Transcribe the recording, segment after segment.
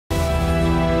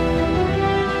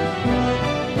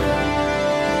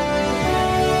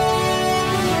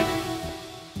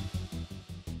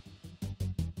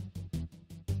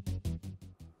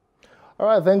All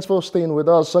right, thanks for staying with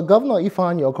us. Governor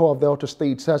Ifeanyi Okowa of Delta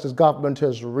State says his government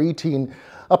has written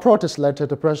a protest letter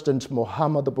to President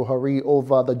Muhammadu Buhari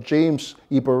over the James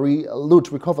Ibori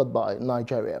loot recovered by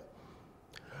Nigeria.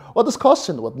 Well,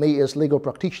 discussing with me is legal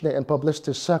practitioner and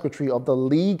publicity secretary of the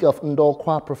League of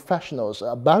Ndokwa Professionals,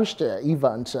 Barrister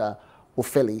Ifeanyi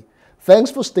Ufeli.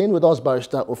 Thanks for staying with us,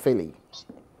 Barrister Ufeli.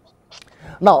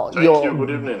 Now, Thank you.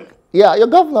 Good evening. Yeah, your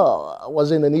governor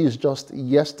was in the news just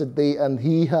yesterday, and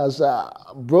he has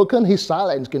broken his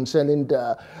silence concerning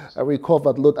the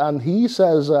recovered loot. And he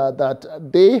says that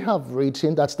they have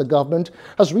written, that's the government,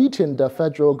 has written the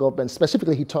federal government.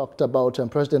 Specifically, he talked about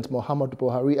President Muhammadu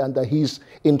Buhari, and he's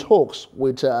in talks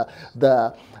with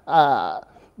the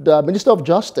Minister of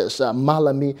Justice,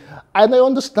 Malami. And I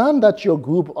understand that your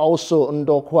group, also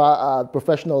Ndokwa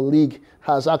Professional League,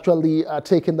 has actually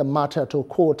taken the matter to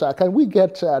court. Can we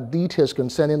get details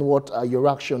concerning what your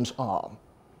actions are?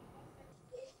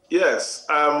 Yes,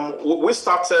 we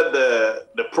started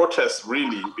the protest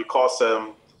really because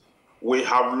we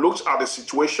have looked at the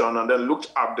situation and then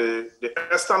looked at the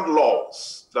extant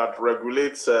laws that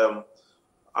regulate the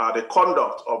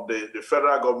conduct of the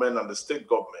federal government and the state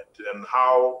government and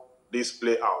how these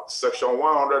play out. Section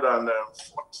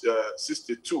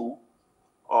 162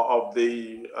 of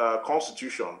the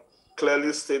Constitution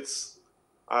clearly states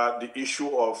the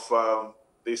issue of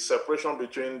the separation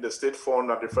between the state fund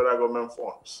and the federal government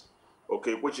funds,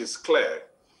 okay, which is clear.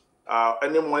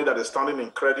 Any money that is standing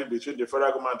in credit between the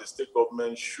federal government and the state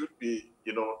government should be,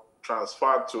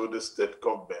 transferred to the state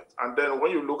government. And then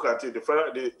when you look at it, the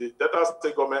Delta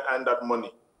state government earned that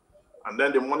money, and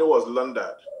then the money was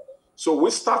laundered. So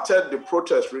we started the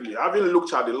protest really, having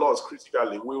looked at the laws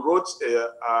critically. We wrote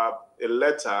a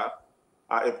letter,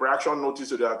 a pre-action notice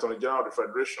to the Attorney General of the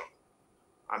Federation.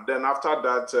 And then after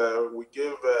that, we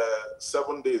gave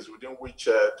 7 days within which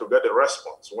to get a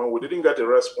response. When we didn't get a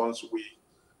response, we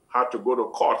had to go to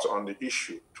court on the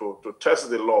issue to test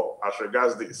the law as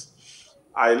regards this.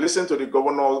 I listened to the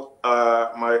governor,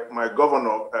 my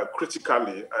governor,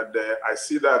 critically, and I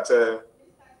see that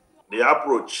the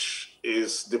approach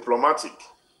is diplomatic.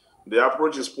 The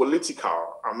approach is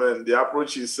political. I mean, the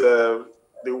approach is the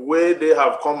way they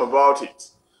have come about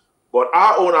it. But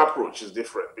our own approach is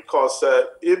different because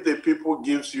if the people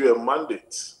gives you a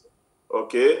mandate,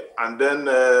 okay, and then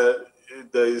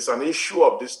there is an issue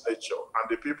of this nature, and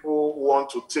the people want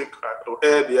to take to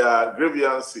air their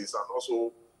grievances and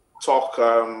also talk,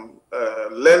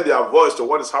 lend their voice to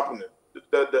what is happening.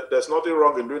 There's nothing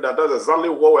wrong in doing that. That's exactly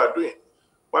what we are doing.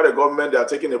 By the government, they are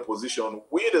taking a position.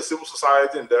 We, the civil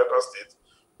society in Delta State,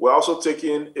 we're also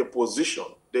taking a position.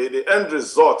 The end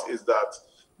result is that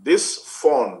this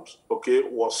fund, okay,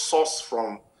 was sourced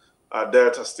from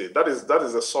Delta State. That is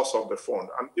the source of the fund.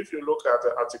 And if you look at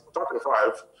Article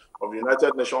 35 of the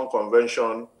United Nations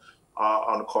Convention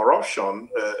on Corruption,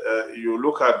 you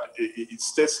look at it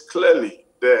states clearly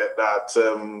there that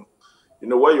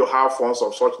where you have funds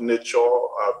of such nature,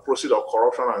 proceeds of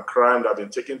corruption and crime that have been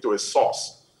taken to a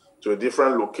source, to a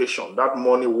different location, that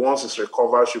money, once it's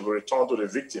recovered, should be returned to the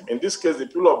victim. In this case, the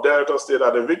people of Delta State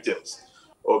are the victims.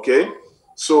 Okay,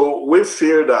 so we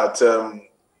feel that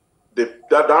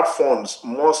that funds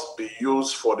must be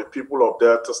used for the people of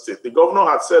Delta State. The governor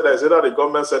had said that either the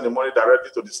government send the money directly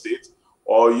to the state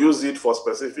or use it for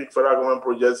specific federal government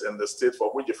projects in the state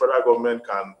for which the federal government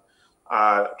can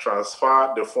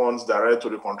transfer the funds direct to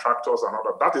the contractors and all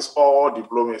that. That is all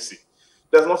diplomacy.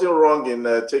 There's nothing wrong in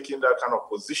taking that kind of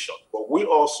position. But we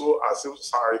also, as civil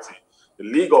society, the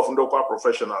League of Ndokwa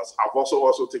Professionals, have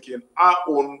also taken our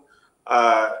own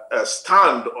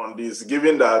stand on this,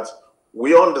 given that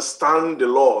we understand the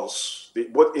laws,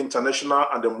 both international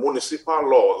and the municipal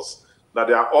laws, that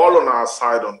they are all on our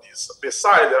side on this.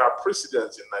 Besides, there are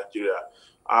precedents in Nigeria.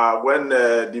 When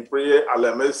the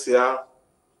Alamesia,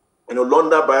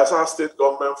 laundered Bayelsa state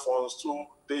government funds to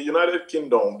the United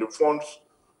Kingdom, the funds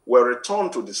were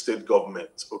returned to the state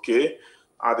government, okay?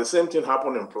 The same thing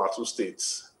happened in Plateau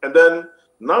states. And then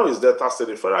now is Delta State.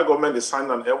 The federal government is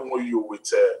signing an MOU with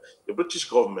the British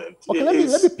government. Okay, let me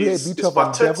play a bit of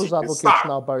a devil's advocate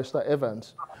now, Barrister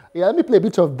Evans. Yeah, let me play a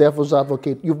bit of devil's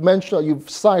advocate. You've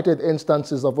cited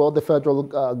instances of what the federal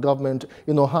government,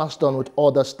 has done with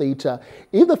other states.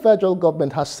 If the federal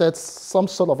government has set some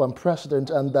sort of precedent,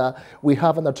 and we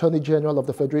have an Attorney General of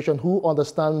the Federation who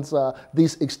understands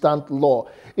this extant law,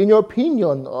 in your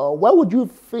opinion, what do you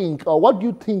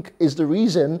think is the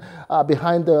reason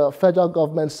behind the federal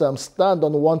government's stand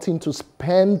on wanting to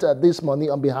spend this money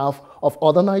on behalf of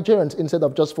other Nigerians instead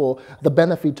of just for the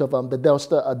benefit of the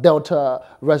Delta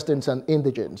residents and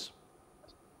indigents?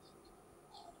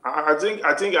 I think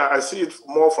I see it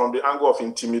more from the angle of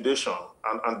intimidation.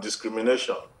 and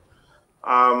discrimination.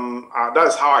 That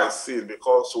is how I see it,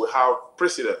 because we have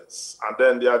precedents, and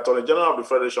then the Attorney General of the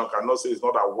Federation cannot say he's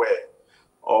not aware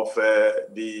of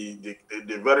the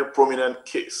very prominent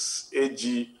case,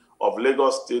 AG of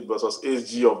Lagos State versus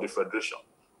AG of the Federation,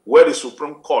 where the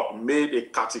Supreme Court made a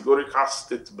categorical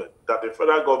statement that the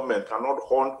federal government cannot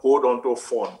hold on to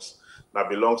funds that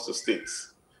belongs to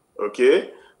states.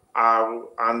 Okay?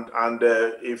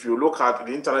 If you look at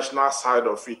the international side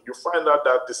of it, you find out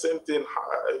that the same thing,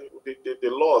 the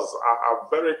laws are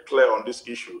very clear on this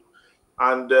issue.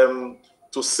 And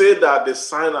to say that they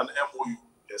sign an MOU,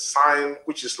 a sign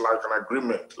which is like an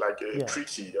agreement, like a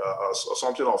treaty or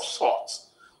something of sorts,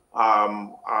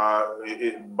 by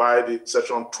the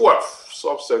section 12,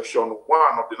 subsection 1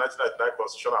 of the 1999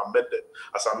 Constitution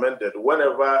as amended,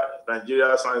 whenever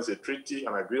Nigeria signs a treaty,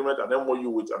 an agreement, an MOU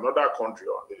with another country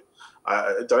or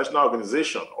an international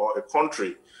organization or a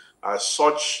country,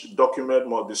 such document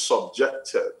must be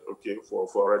subjected, okay,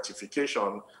 for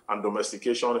ratification and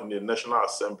domestication in the National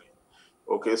Assembly.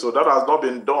 Okay, so that has not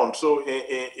been done. So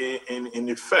in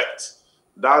effect,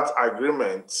 that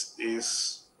agreement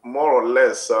is more or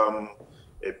less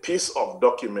a piece of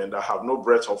document that have no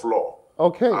breadth of law.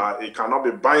 Okay. It cannot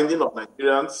be binding on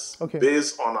Nigerians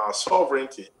based on our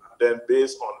sovereignty, and then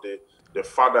based on the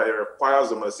fact that it requires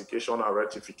domestication and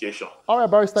ratification. All right,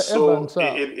 Barrister Evans.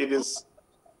 It is...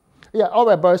 Yeah, all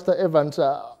right, Barrister Evans.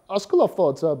 Our school of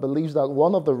thought believes that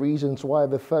one of the reasons why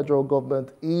the federal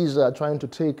government is trying to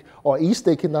take, or is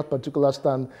taking that particular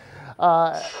stand,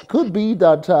 could be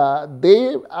that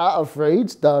they are afraid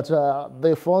that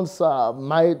the funds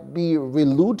might be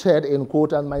relooted, in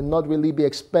quote, and might not really be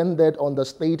expended on the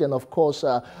state and, of course,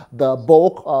 the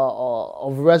bulk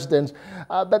of residents.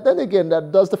 But then again,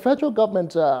 does the federal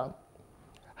government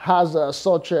has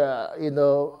such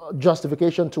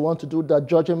justification to want to do that,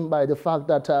 judging by the fact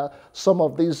that some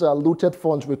of these looted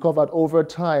funds recovered over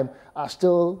time are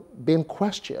still being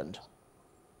questioned?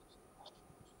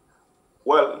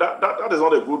 Well, that is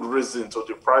not a good reason to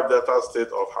deprive Delta State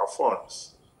of her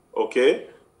funds, okay?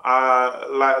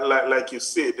 Like you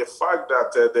say, the fact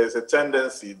that there's a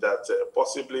tendency that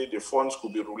possibly the funds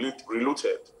could be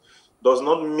relooted does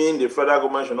not mean the federal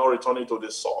government should not return it to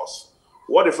the source.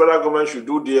 What the federal government should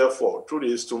do, therefore, through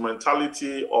the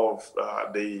instrumentality of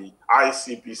the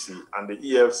ICPC and the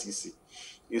EFCC,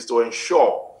 is to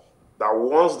ensure that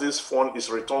once this fund is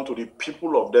returned to the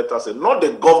people of Delta State, not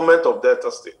the government of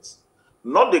Delta State,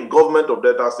 not the government of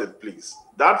Delta State, please.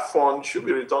 That fund should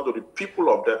be returned to the people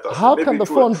of Delta State. How can the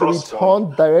fund be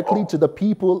returned directly to the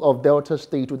people of Delta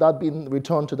State without being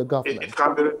returned to the government? It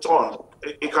can be returned.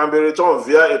 It can be returned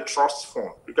via a trust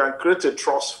fund. You can create a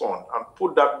trust fund and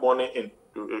put that money in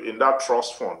that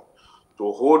trust fund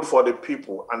to hold for the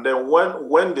people. And then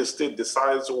when the state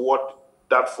decides what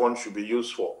that fund should be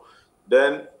used for,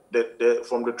 then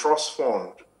from the trust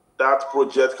fund, that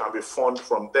project can be funded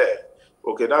from there.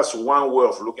 Okay, that's one way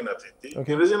of looking at it.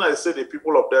 The reason I say the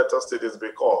people of Delta State is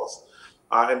because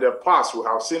in the past, we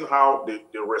have seen how the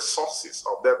resources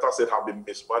of Delta State have been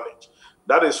mismanaged.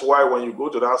 That is why when you go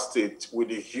to that state with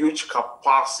the huge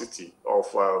capacity of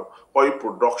oil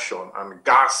production and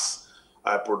gas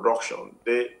production,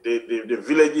 the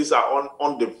villages are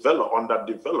underdeveloped,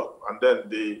 and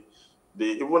then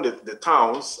even the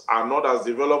towns are not as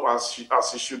developed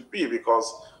as it should be,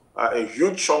 because a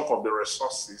huge chunk of the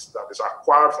resources that is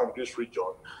acquired from this region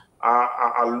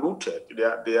are looted.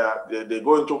 They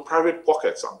go into private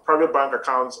pockets and private bank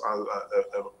accounts, and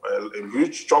a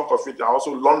huge chunk of it are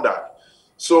also laundered.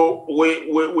 So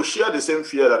we share the same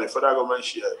fear that the federal government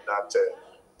shared, that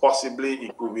possibly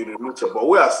it could be relooted. But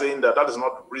we are saying that is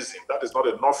not reason. That is not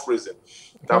enough reason.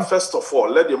 That first of all,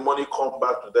 let the money come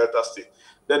back to Delta State.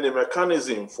 Then the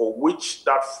mechanism for which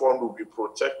that fund will be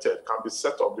protected can be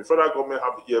set up. The federal government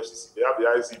have the EFCC, they have the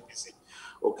ICPC,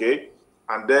 okay?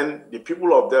 And then the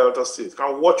people of Delta State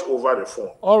can watch over the fund.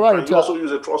 All right. And you also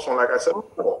use a trust fund, like I said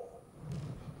before.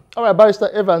 All right, Barrister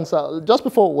Evans, just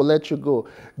before we let you go,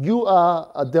 you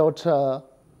are a Delta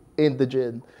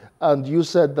indigene, and you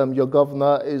said your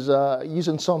governor is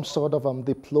using some sort of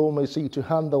diplomacy to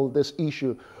handle this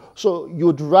issue. So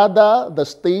you'd rather the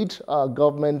state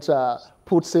government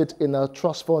puts it in a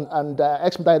trust fund and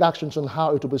expedite actions on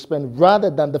how it will be spent, rather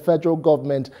than the federal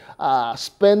government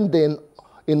spending,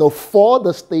 for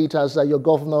the state, as your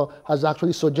governor has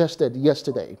actually suggested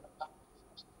yesterday?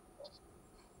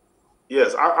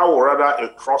 Yes, I would rather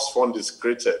a trust fund is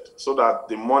created so that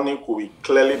the money could be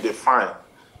clearly defined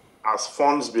as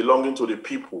funds belonging to the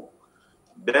people.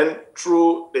 Then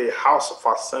through the House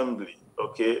of Assembly,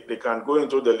 okay, they can go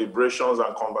into deliberations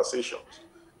and conversations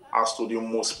as to the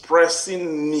most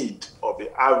pressing need of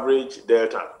the average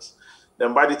Deltans,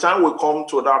 then by the time we come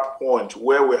to that point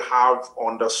where we have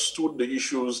understood the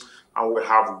issues and we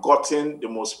have gotten the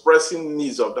most pressing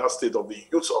needs of that state, of the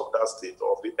youth of that state,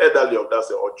 of the elderly of that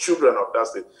state, or children of that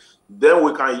state, then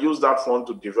we can use that fund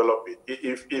to develop it.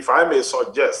 If I may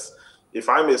suggest, the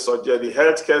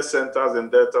healthcare centers in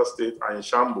Delta State are in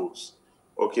shambles,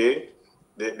 okay?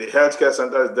 The healthcare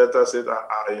centers in Delta State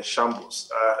are in shambles.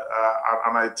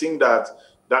 And I think that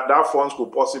funds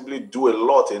could possibly do a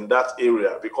lot in that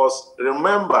area, because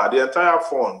remember, the entire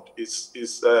fund is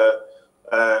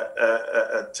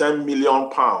 10 million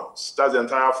pounds. That's the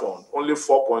entire fund. Only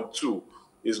 4.2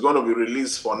 is going to be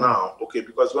released for now, okay,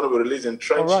 because it's going to be released in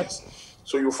trenches. Right.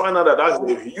 So you find out that that's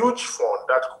a huge fund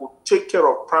that could take care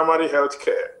of primary health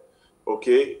care,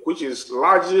 okay, which is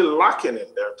largely lacking in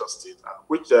Delta State, and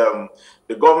which the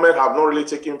government have not really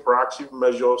taken proactive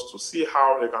measures to see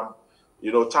how they can,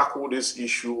 tackle this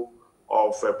issue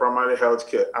of primary health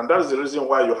care. And that is the reason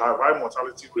why you have high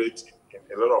mortality rates in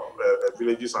a lot of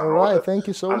villages. And all right, thank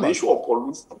you so much. And the issue of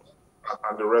pollution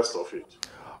and the rest of it.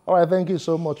 All right, thank you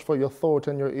so much for your thought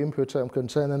and your input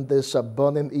concerning this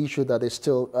burning issue that is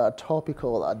still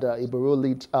topical at the Ibori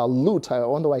loot. I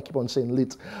wonder why I keep on saying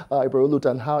lit, Ibori loot,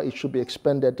 and how it should be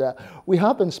expended. We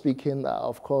have been speaking,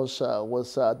 of course,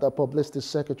 with the Publicity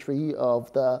Secretary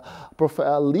of the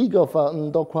League of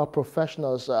Ndokwa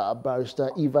Professionals, Barrister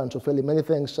Ufeli. Many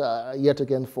thanks yet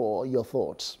again for your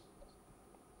thoughts.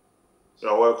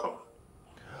 You're welcome.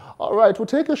 All right, we'll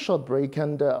take a short break,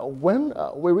 and when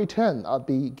we return, I'll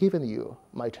be giving you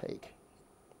my take.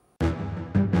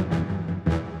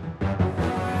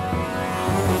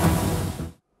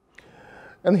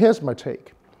 And here's my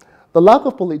take. The lack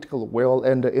of political will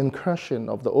and the incursion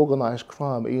of the organized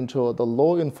crime into the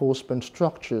law enforcement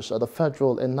structures at the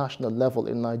federal and national level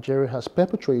in Nigeria has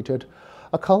perpetuated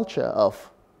a culture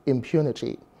of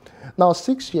impunity. Now,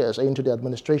 6 years into the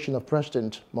administration of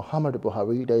President Muhammadu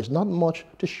Buhari, there is not much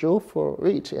to show for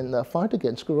it in the fight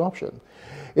against corruption.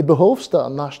 It behoves the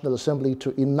National Assembly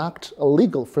to enact a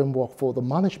legal framework for the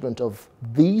management of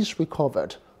these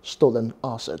recovered stolen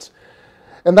assets.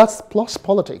 And that's Plus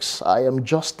Politics. I am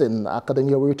Justin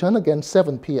Academia. We return again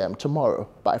 7 p.m. tomorrow.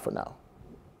 Bye for now.